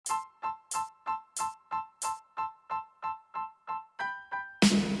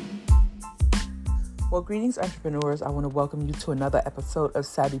Well, greetings, entrepreneurs. I want to welcome you to another episode of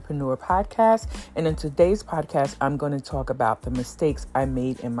Savvypreneur Podcast. And in today's podcast, I'm going to talk about the mistakes I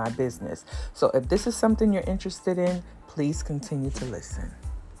made in my business. So if this is something you're interested in, please continue to listen.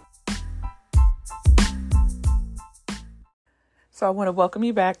 So I want to welcome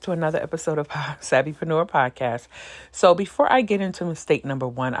you back to another episode of Savvypreneur Podcast. So before I get into mistake number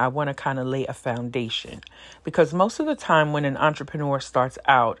one, I want to kind of lay a foundation, because most of the time when an entrepreneur starts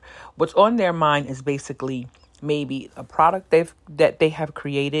out, what's on their mind is basically maybe a product that they have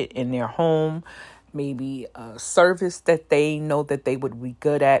created in their home, maybe a service that they know that they would be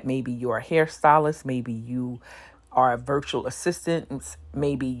good at. Maybe you're a hairstylist, maybe you are a virtual assistant,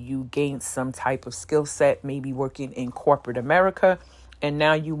 maybe you gained some type of skill set, maybe working in corporate America, and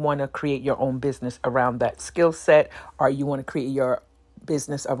now you want to create your own business around that skill set, or you want to create your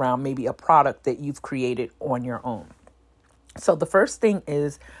business around maybe a product that you've created on your own. So the first thing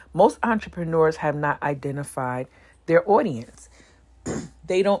is, most entrepreneurs have not identified their audience.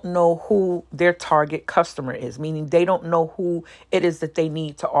 They don't know who their target customer is, meaning they don't know who it is that they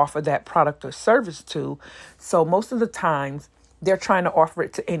need to offer that product or service to. So most of the times they're trying to offer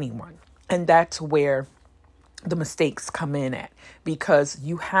it to anyone. And that's where the mistakes come in at, because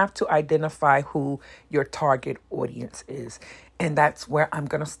you have to identify who your target audience is. And that's where I'm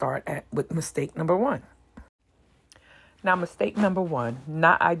going to start at with mistake number one. Now, mistake number one,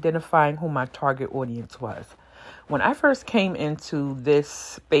 not identifying who my target audience was. When I first came into this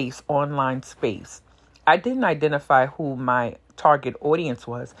space, online space, I didn't identify who my target audience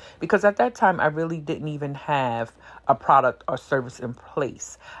was, because at that time I really didn't even have a product or service in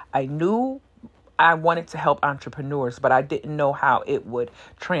place. I knew I wanted to help entrepreneurs, but I didn't know how it would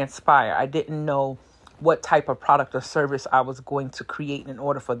transpire. I didn't know what type of product or service I was going to create in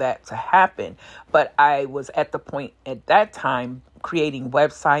order for that to happen. But I was at the point at that time creating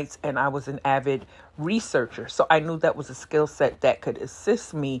websites, and I was an avid researcher. So I knew that was a skill set that could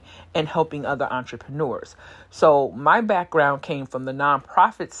assist me in helping other entrepreneurs. So my background came from the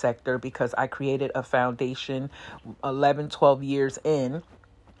nonprofit sector, because I created a foundation 11, 12 years in.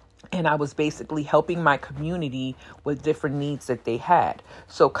 And I was basically helping my community with different needs that they had.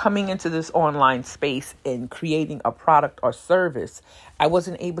 So coming into this online space and creating a product or service, I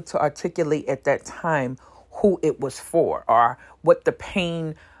wasn't able to articulate at that time who it was for, or what the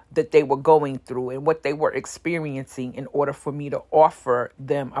pain that they were going through and what they were experiencing in order for me to offer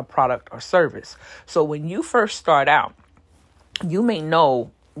them a product or service. So when you first start out, you may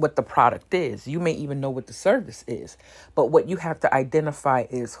know what the product is. You may even know what the service is. But what you have to identify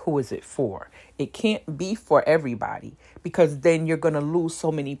is, who is it for? It can't be for everybody, because then you're going to lose so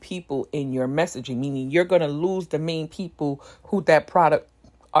many people in your messaging, meaning you're going to lose the main people who that product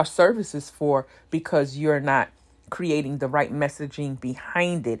or service is for, because you're not creating the right messaging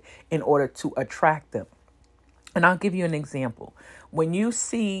behind it in order to attract them. And I'll give you an example. When you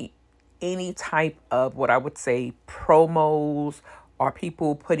see any type of what I would say promos, or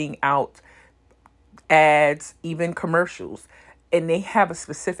people putting out ads, even commercials, and they have a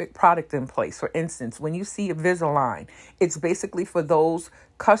specific product in place. For instance, when you see Invisalign, it's basically for those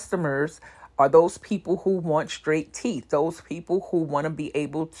customers or those people who want straight teeth, those people who want to be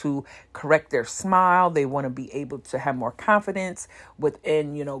able to correct their smile. They want to be able to have more confidence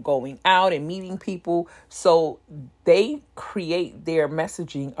within, going out and meeting people. So they create their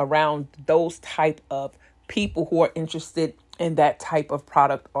messaging around those type of people who are interested in that type of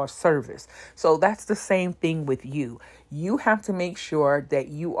product or service. So that's the same thing with you. You have to make sure that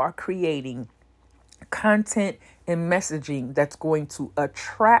you are creating content and messaging that's going to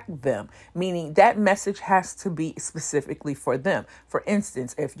attract them, meaning that message has to be specifically for them. For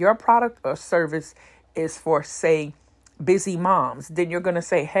instance, if your product or service is for, say, busy moms, then you're going to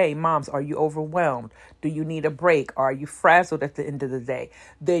say, hey, moms, are you overwhelmed? Do you need a break? Are you frazzled at the end of the day?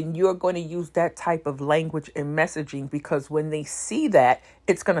 Then you're going to use that type of language and messaging, because when they see that,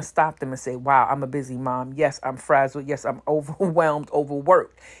 it's going to stop them and say, wow, I'm a busy mom. Yes, I'm frazzled. Yes, I'm overwhelmed,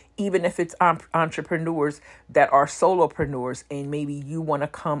 overworked. Even if it's entrepreneurs that are solopreneurs, and maybe you want to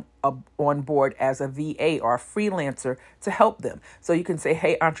come up on board as a VA or a freelancer to help them. So you can say,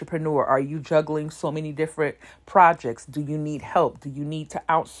 hey, entrepreneur, are you juggling so many different projects? Do you need help? Do you need to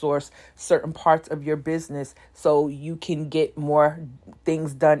outsource certain parts of your business so you can get more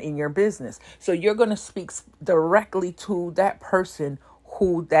things done in your business? So you're going to speak directly to that person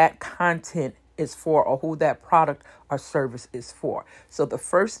who that content is for, or who that product or service is for. So the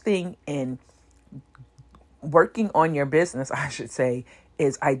first thing in working on your business, I should say,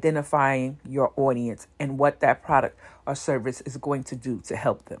 is identifying your audience and what that product or service is going to do to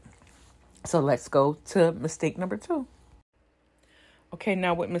help them. So let's go to mistake number two. Okay,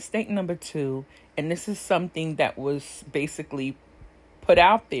 now with mistake number 2, and this is something that was basically put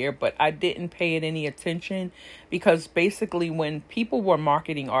out there, but I didn't pay it any attention, because basically when people were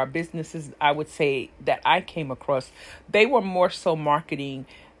marketing our businesses, I would say that I came across, they were more so marketing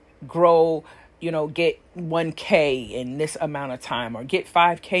grow, get 1K in this amount of time, or get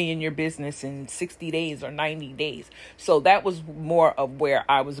 5K in your business in 60 days or 90 days. So that was more of where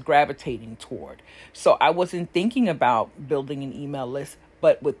I was gravitating toward. So I wasn't thinking about building an email list,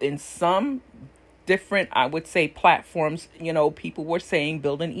 but within some different, I would say, platforms, people were saying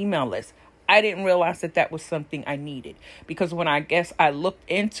build an email list. I didn't realize that that was something I needed, because when I looked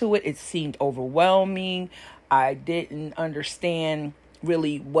into it, it seemed overwhelming. I didn't understand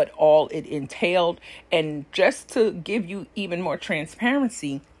really what all it entailed. And just to give you even more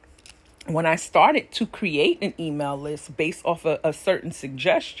transparency, when I started to create an email list based off a certain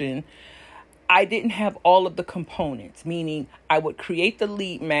suggestion, I didn't have all of the components, meaning I would create the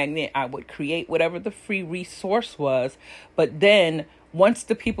lead magnet, I would create whatever the free resource was, but then once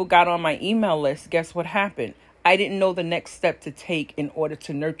the people got on my email list, guess what happened? I didn't know the next step to take in order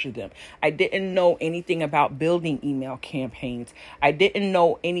to nurture them. I didn't know anything about building email campaigns. I didn't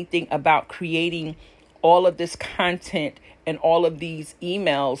know anything about creating all of this content and all of these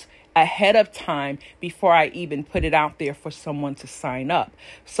emails ahead of time before I even put it out there for someone to sign up.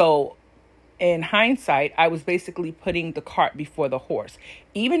 So in hindsight, I was basically putting the cart before the horse.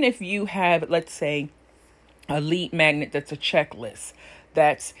 Even if you have, let's say, a lead magnet that's a checklist,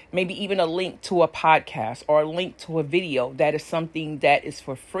 that's maybe even a link to a podcast or a link to a video, that is something that is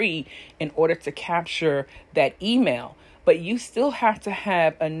for free in order to capture that email. But you still have to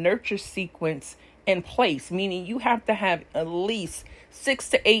have a nurture sequence in place, meaning you have to have at least 6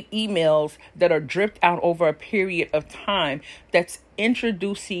 to 8 emails that are dripped out over a period of time that's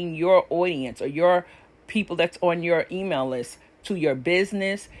introducing your audience or your people that's on your email list to your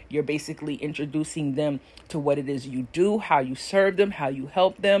business. You're basically introducing them to what it is you do, how you serve them, how you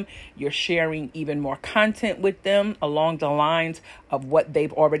help them. You're sharing even more content with them along the lines of what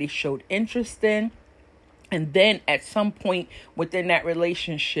they've already showed interest in. And then at some point within that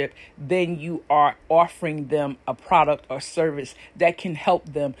relationship, then you are offering them a product or service that can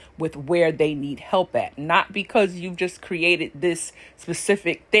help them with where they need help at. Not because you've just created this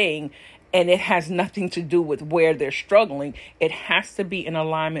specific thing and it has nothing to do with where they're struggling. It has to be in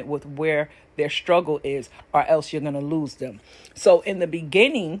alignment with where their struggle is, or else you're going to lose them. So in the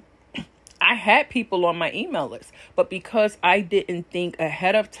beginning, I had people on my email list, but because I didn't think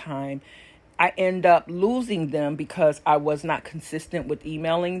ahead of time, I end up losing them because I was not consistent with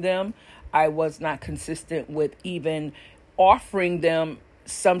emailing them. I was not consistent with even offering them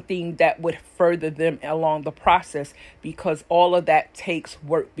something that would further them along the process, because all of that takes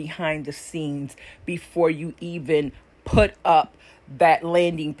work behind the scenes before you even put up that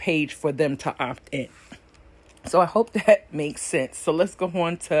landing page for them to opt in. So I hope that makes sense. So let's go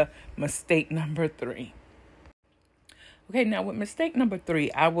on to mistake number 3. Okay, now with mistake number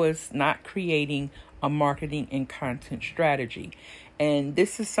 3, I was not creating a marketing and content strategy. And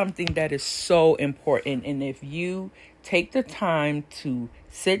this is something that is so important. And if you take the time to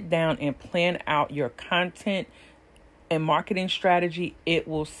sit down and plan out your content and marketing strategy, it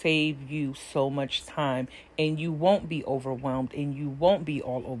will save you so much time, and you won't be overwhelmed, and you won't be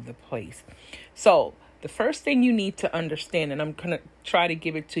all over the place. So the first thing you need to understand, and I'm going to try to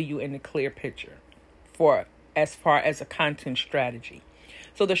give it to you in a clear picture for as far as a content strategy.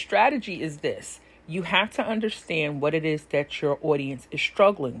 So the strategy is this: you have to understand what it is that your audience is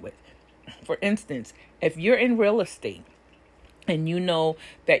struggling with. For instance, if you're in real estate and you know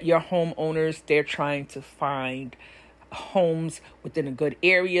that your homeowners, they're trying to find homes within a good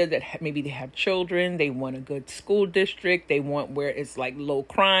area that maybe they have children, they want a good school district, they want where it's like low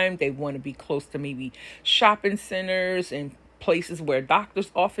crime, they want to be close to maybe shopping centers and places where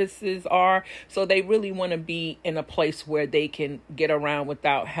doctors' offices are. So they really want to be in a place where they can get around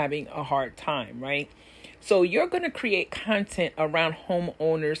without having a hard time, right? So you're going to create content around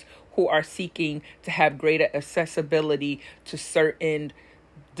homeowners who are seeking to have greater accessibility to certain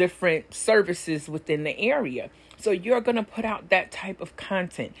different services within the area. So you're going to put out that type of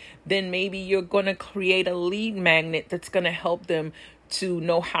content. Then maybe you're going to create a lead magnet that's going to help them to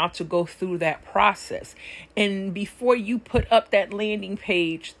know how to go through that process. And before you put up that landing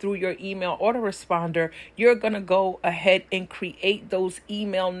page through your email autoresponder, you're going to go ahead and create those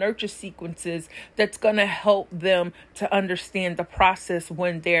email nurture sequences that's going to help them to understand the process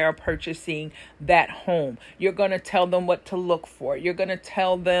when they're purchasing that home. You're going to tell them what to look for. You're going to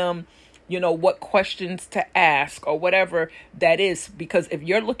tell them what questions to ask or whatever that is. Because if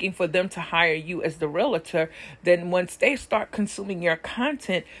you're looking for them to hire you as the realtor, then once they start consuming your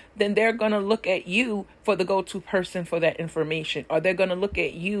content, then they're going to look at you for the go-to person for that information, or they're going to look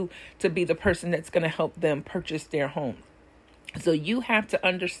at you to be the person that's going to help them purchase their home. So you have to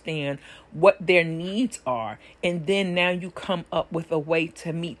understand what their needs are. And then now you come up with a way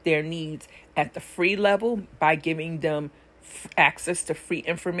to meet their needs at the free level by giving them access to free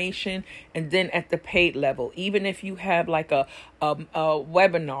information, and then at the paid level, even if you have like a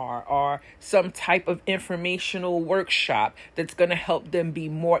webinar or some type of informational workshop that's going to help them be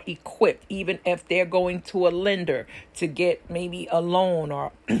more equipped, even if they're going to a lender to get maybe a loan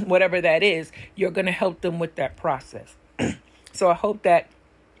or whatever that is, you're going to help them with that process. So I hope that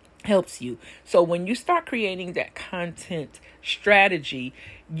helps you. So when you start creating that content strategy,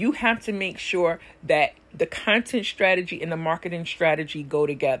 you have to make sure that the content strategy and the marketing strategy go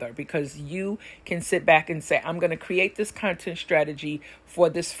together, because you can sit back and say, I'm going to create this content strategy for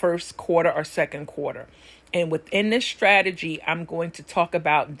this first quarter or second quarter. And within this strategy, I'm going to talk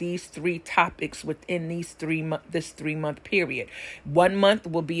about these 3 topics within this 3-month period. 1 month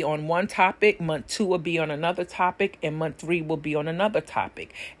will be on one topic, month 2 will be on another topic, and month 3 will be on another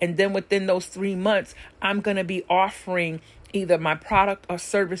topic. And then within those 3 months, I'm going to be offering either my product or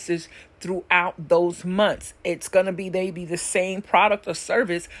services throughout those months. It's going to be maybe the same product or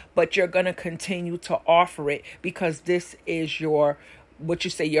service, but you're going to continue to offer it because this is your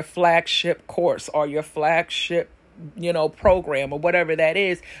flagship course or your flagship, program or whatever that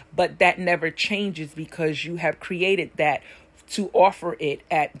is. But that never changes because you have created that to offer it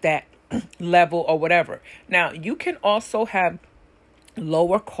at that level or whatever. Now, you can also have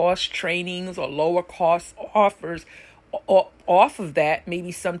lower cost trainings or lower cost offers off of that,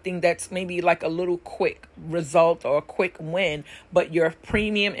 maybe something that's maybe like a little quick result or a quick win, but your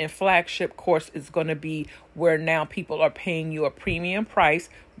premium and flagship course is going to be where now people are paying you a premium price,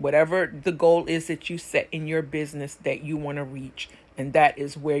 whatever the goal is that you set in your business that you want to reach. And that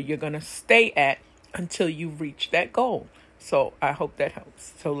is where you're going to stay at until you reach that goal. So I hope that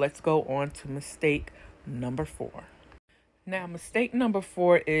helps. So let's go on to mistake number 4. Now, mistake number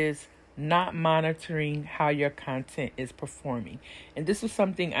 4 is not monitoring how your content is performing. And this was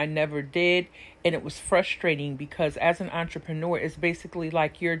something I never did, and it was frustrating because as an entrepreneur, it's basically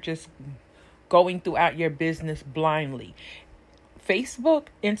like you're just going throughout your business blindly. Facebook,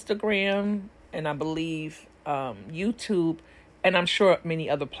 Instagram, and I believe YouTube, and I'm sure many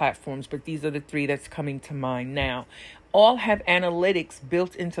other platforms, but these are the 3 that's coming to mind now, all have analytics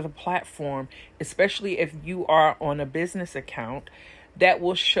built into the platform, especially if you are on a business account, that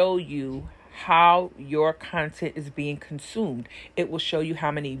will show you how your content is being consumed. It will show you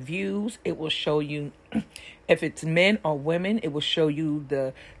how many views. It will show you if it's men or women. It will show you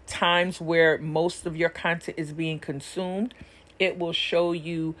the times where most of your content is being consumed. It will show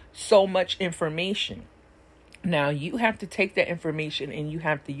you so much information. Now, you have to take that information and you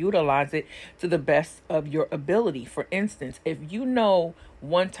have to utilize it to the best of your ability. For instance, if you know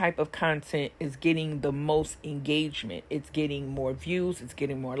one type of content is getting the most engagement, it's getting more views, it's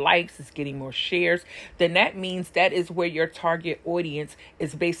getting more likes, it's getting more shares, then that means that is where your target audience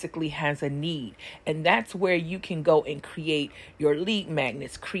is basically has a need. And that's where you can go and create your lead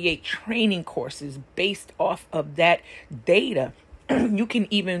magnets, create training courses based off of that data. You can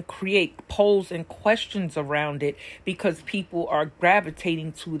even create polls and questions around it because people are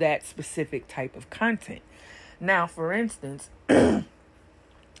gravitating to that specific type of content. Now, for instance,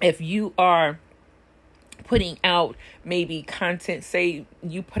 if you are putting out maybe content, say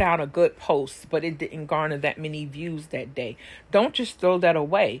you put out a good post, but it didn't garner that many views that day, don't just throw that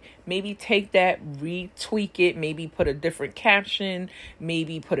away. Maybe take that, retweak it, maybe put a different caption,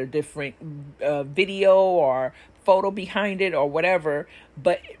 maybe put a different video or photo behind it or whatever,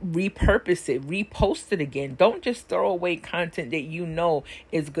 but repurpose it, repost it again. Don't just throw away content that you know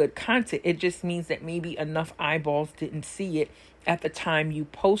is good content. It just means that maybe enough eyeballs didn't see it at the time you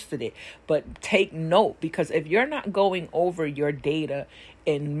posted it. But take note, because if you're not going over your data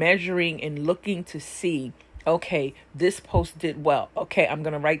and measuring and looking to see, okay, this post did well. Okay, I'm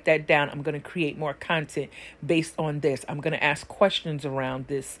going to write that down. I'm going to create more content based on this. I'm going to ask questions around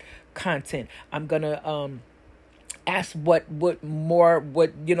this content. I'm going to ask what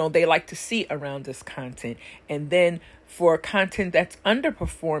they like to see around this content. And then for content that's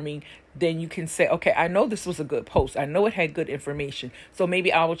underperforming, then you can say, okay, I know this was a good post. I know it had good information. So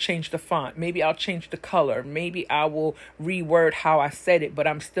maybe I will change the font. Maybe I'll change the color. Maybe I will reword how I said it, but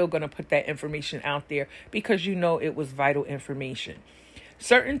I'm still going to put that information out there because you know it was vital information.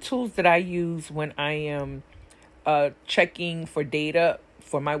 Certain tools that I use when I am checking for data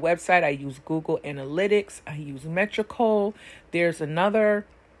For my website, I use Google Analytics. I use Metricool. There's another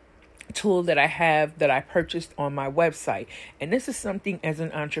tool that I have that I purchased on my website. And this is something as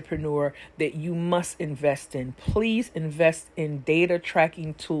an entrepreneur that you must invest in. Please invest in data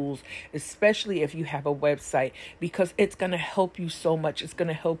tracking tools, especially if you have a website, because it's going to help you so much. It's going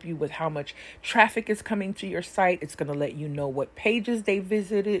to help you with how much traffic is coming to your site. It's going to let you know what pages they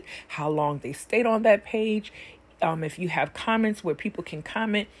visited, how long they stayed on that page. If you have comments where people can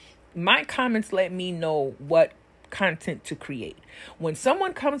comment, my comments let me know what content to create. When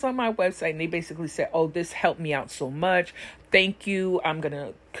someone comes on my website and they basically say, oh, this helped me out so much, thank you, I'm going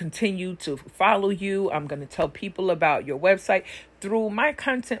to continue to follow you, I'm going to tell people about your website. Through my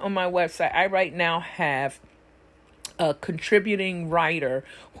content on my website, I right now have a contributing writer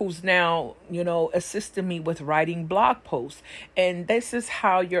who's now, assisting me with writing blog posts. And this is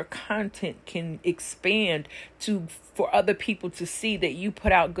how your content can expand for other people to see that you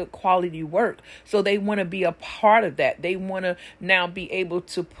put out good quality work. So they want to be a part of that. They want to now be able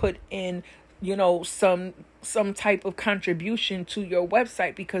to put in, some type of contribution to your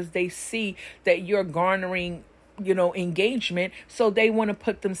website because they see that you're garnering engagement. So they want to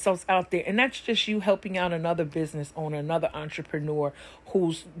put themselves out there. And that's just you helping out another business owner, another entrepreneur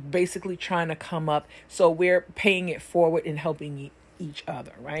who's basically trying to come up. So we're paying it forward and helping each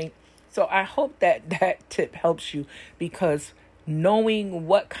other, right? So I hope that tip helps you, because knowing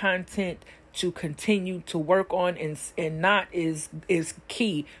what content to continue to work on and not is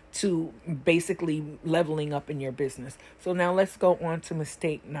key to basically leveling up in your business. So now let's go on to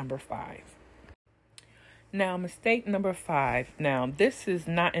mistake number 5. Now, mistake number 5. Now, this is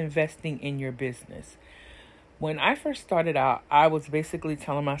not investing in your business. When I first started out, I was basically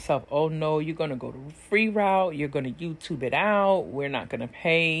telling myself, oh no, you're going to go the free route. You're going to YouTube it out. We're not going to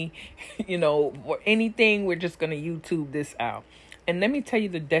pay, for anything. We're just going to YouTube this out. And let me tell you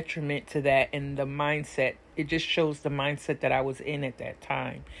the detriment to that and the mindset. It just shows the mindset that I was in at that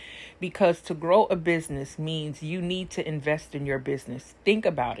time. Because to grow a business means you need to invest in your business. Think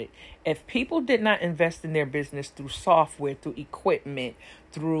about it. If people did not invest in their business through software, through equipment,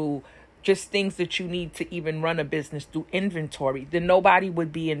 through just things that you need to even run a business, through inventory, then nobody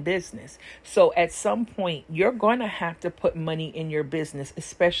would be in business. So at some point, you're going to have to put money in your business,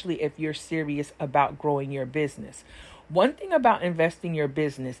 especially if you're serious about growing your business. One thing about investing in your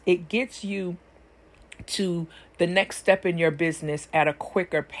business, it gets you to the next step in your business at a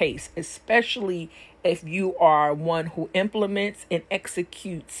quicker pace, especially if you are one who implements and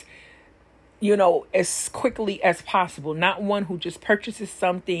executes, as quickly as possible. Not one who just purchases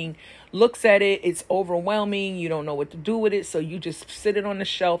something, looks at it, it's overwhelming, you don't know what to do with it, so you just sit it on the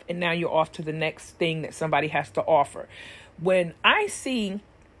shelf and now you're off to the next thing that somebody has to offer. When I see,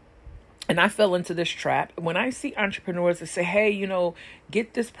 and I fell into this trap, when I see entrepreneurs that say, hey,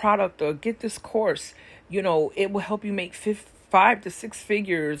 get this product or get this course, it will help you make 5 to 6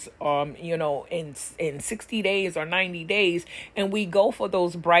 figures, in 60 days or 90 days. And we go for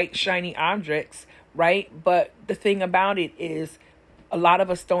those bright, shiny objects, right? But the thing about it is a lot of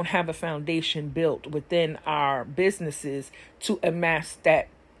us don't have a foundation built within our businesses to amass that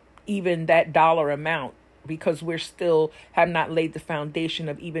dollar amount, because we're still have not laid the foundation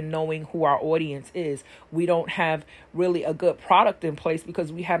of even knowing who our audience is. We don't have really a good product in place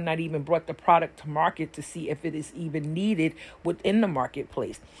because we have not even brought the product to market to see if it is even needed within the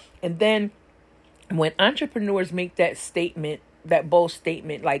marketplace. And then when entrepreneurs make that statement, that bold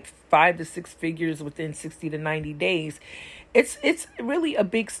statement, like 5 to 6 figures within 60 to 90 days, it's really a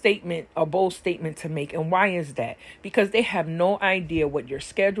big statement, a bold statement to make. And why is that? Because they have no idea what your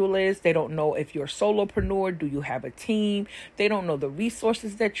schedule is. They don't know if you're a solopreneur. Do you have a team? They don't know the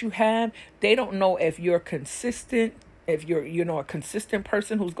resources that you have. They don't know if you're consistent, if you're, a consistent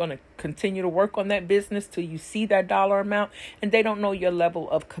person who's going to continue to work on that business till you see that dollar amount. And they don't know your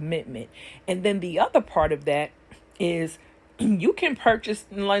level of commitment. And then the other part of that is, you can purchase,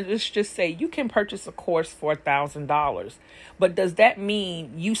 let's just say you can purchase a course for $1,000, but does that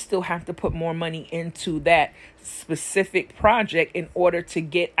mean you still have to put more money into that specific project in order to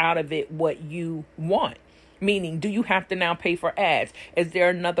get out of it what you want? Meaning, do you have to now pay for ads? Is there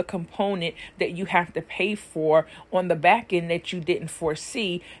another component that you have to pay for on the back end that you didn't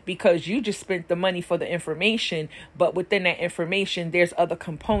foresee because you just spent the money for the information, but within that information, there's other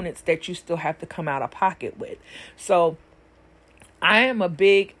components that you still have to come out of pocket with? So I am a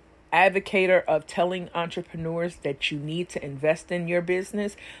big advocator of telling entrepreneurs that you need to invest in your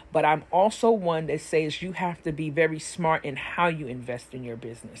business, but I'm also one that says you have to be very smart in how you invest in your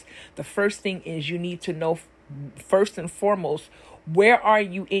business. The first thing is you need to know, first and foremost, where are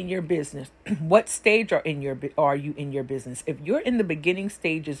you in your business? What stage are you in your business? If you're in the beginning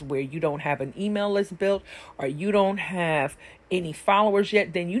stages where you don't have an email list built or you don't have any followers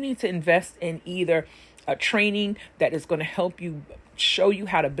yet, then you need to invest in either a training that is going to help you, show you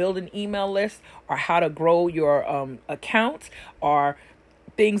how to build an email list or how to grow your accounts, or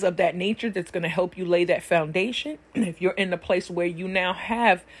things of that nature that's going to help you lay that foundation. If you're in the place where you now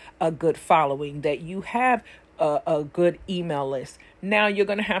have a good following, that you have a good email list, now you're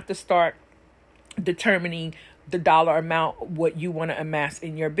going to have to start determining the dollar amount, what you want to amass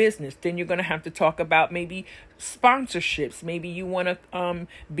in your business. Then you're going to have to talk about maybe sponsorships. Maybe you want to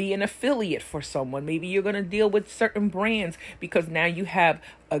be an affiliate for someone. Maybe you're going to deal with certain brands because now you have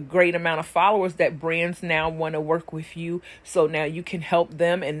a great amount of followers that brands now want to work with you. So now you can help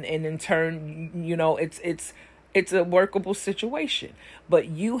them, and in turn, it's a workable situation. But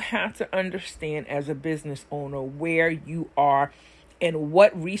you have to understand as a business owner where you are and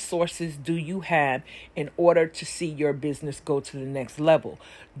what resources do you have in order to see your business go to the next level.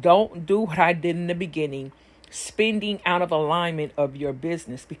 Don't do what I did in the beginning, spending out of alignment of your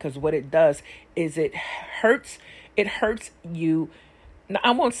business, because what it does is it hurts you. Now,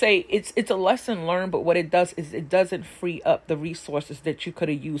 I won't say it's a lesson learned, but what it does is it doesn't free up the resources that you could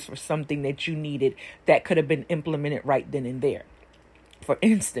have used for something that you needed that could have been implemented right then and there. For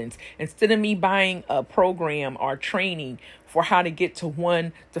instance, instead of me buying a program or training for how to get to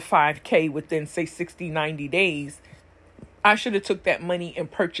 1 to 5K within, say, 60, 90 days, I should have took that money and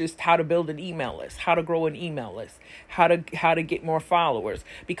purchased how to build an email list, how to grow an email list, how to get more followers,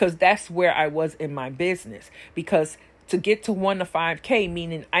 because that's where I was in my business. Because to get to 1 to 5K,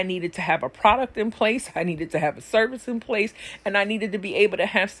 meaning I needed to have a product in place, I needed to have a service in place, and I needed to be able to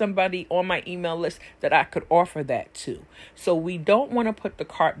have somebody on my email list that I could offer that to. So we don't want to put the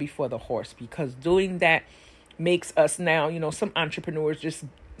cart before the horse, because doing that makes us now, some entrepreneurs just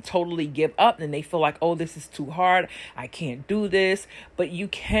totally give up and they feel like, oh, this is too hard, I can't do this. But you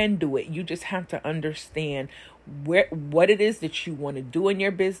can do it. You just have to understand what it is that you want to do in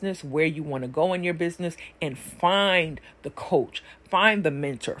your business, where you want to go in your business, and find the coach, find the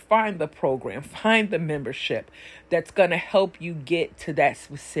mentor, find the program, find the membership that's going to help you get to that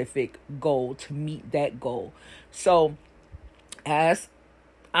specific goal, to meet that goal. So as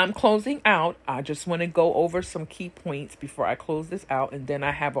I'm closing out, I just want to go over some key points before I close this out. And then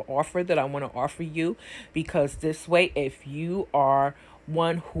I have an offer that I want to offer you, because this way, if you are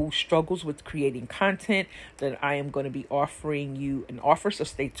one who struggles with creating content, then I am going to be offering you an offer. So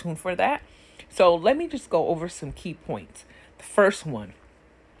stay tuned for that. So let me just go over some key points. The first one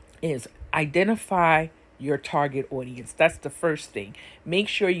is identify your target audience. That's the first thing. Make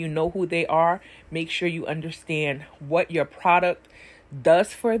sure you know who they are. Make sure you understand what your product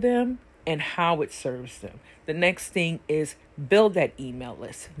does for them and how it serves them. The next thing is build that email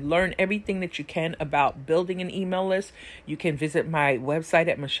list. Learn everything that you can about building an email list. You can visit my website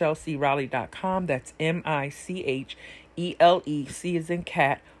at michellcriley.com. That's MICHELE, C as in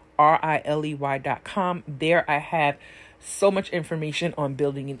cat, RILEY.com. There I have so much information on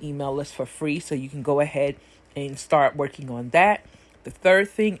building an email list for free, so you can go ahead and start working on that. The third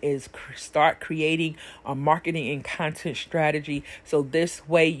thing is start creating a marketing and content strategy. So this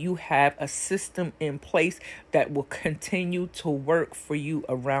way you have a system in place that will continue to work for you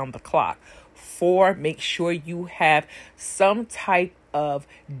around the clock. 4, make sure you have some type of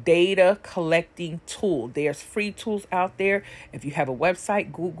data collecting tool. There's free tools out there. If you have a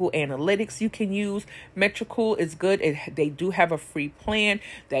website, Google Analytics you can use. Metricool is good. They do have a free plan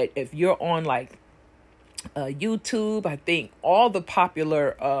that if you're on like YouTube, I think all the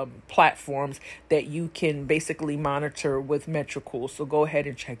popular platforms that you can basically monitor with Metricool. So go ahead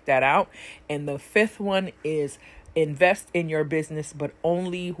and check that out. And the 5th one is invest in your business, but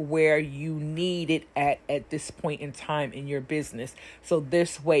only where you need it at this point in time in your business. So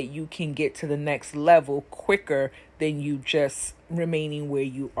this way you can get to the next level quicker than you just remaining where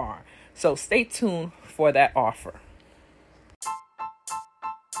you are. So stay tuned for that offer.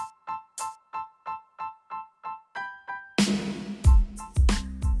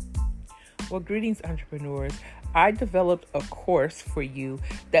 Well, greetings, entrepreneurs. I developed a course for you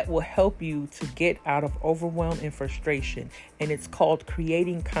that will help you to get out of overwhelm and frustration, and it's called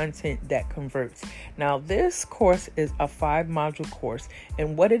Creating Content That Converts. Now, this course is a 5-module course,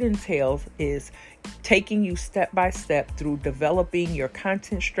 and what it entails is taking you step by step through developing your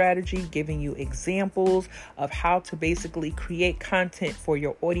content strategy, giving you examples of how to basically create content for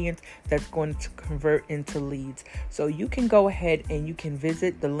your audience that's going to convert into leads. So you can go ahead and you can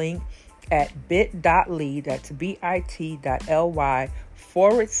visit the link at bit.ly, that's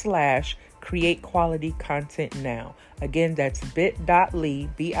bit.ly/create quality content now. Again, that's bit.ly,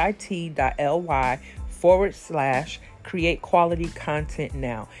 bit.ly/create quality content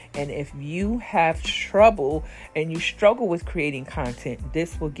now. And if you have trouble and you struggle with creating content,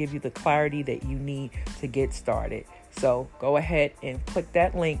 this will give you the clarity that you need to get started. So go ahead and click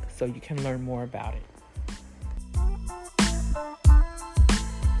that link so you can learn more about it.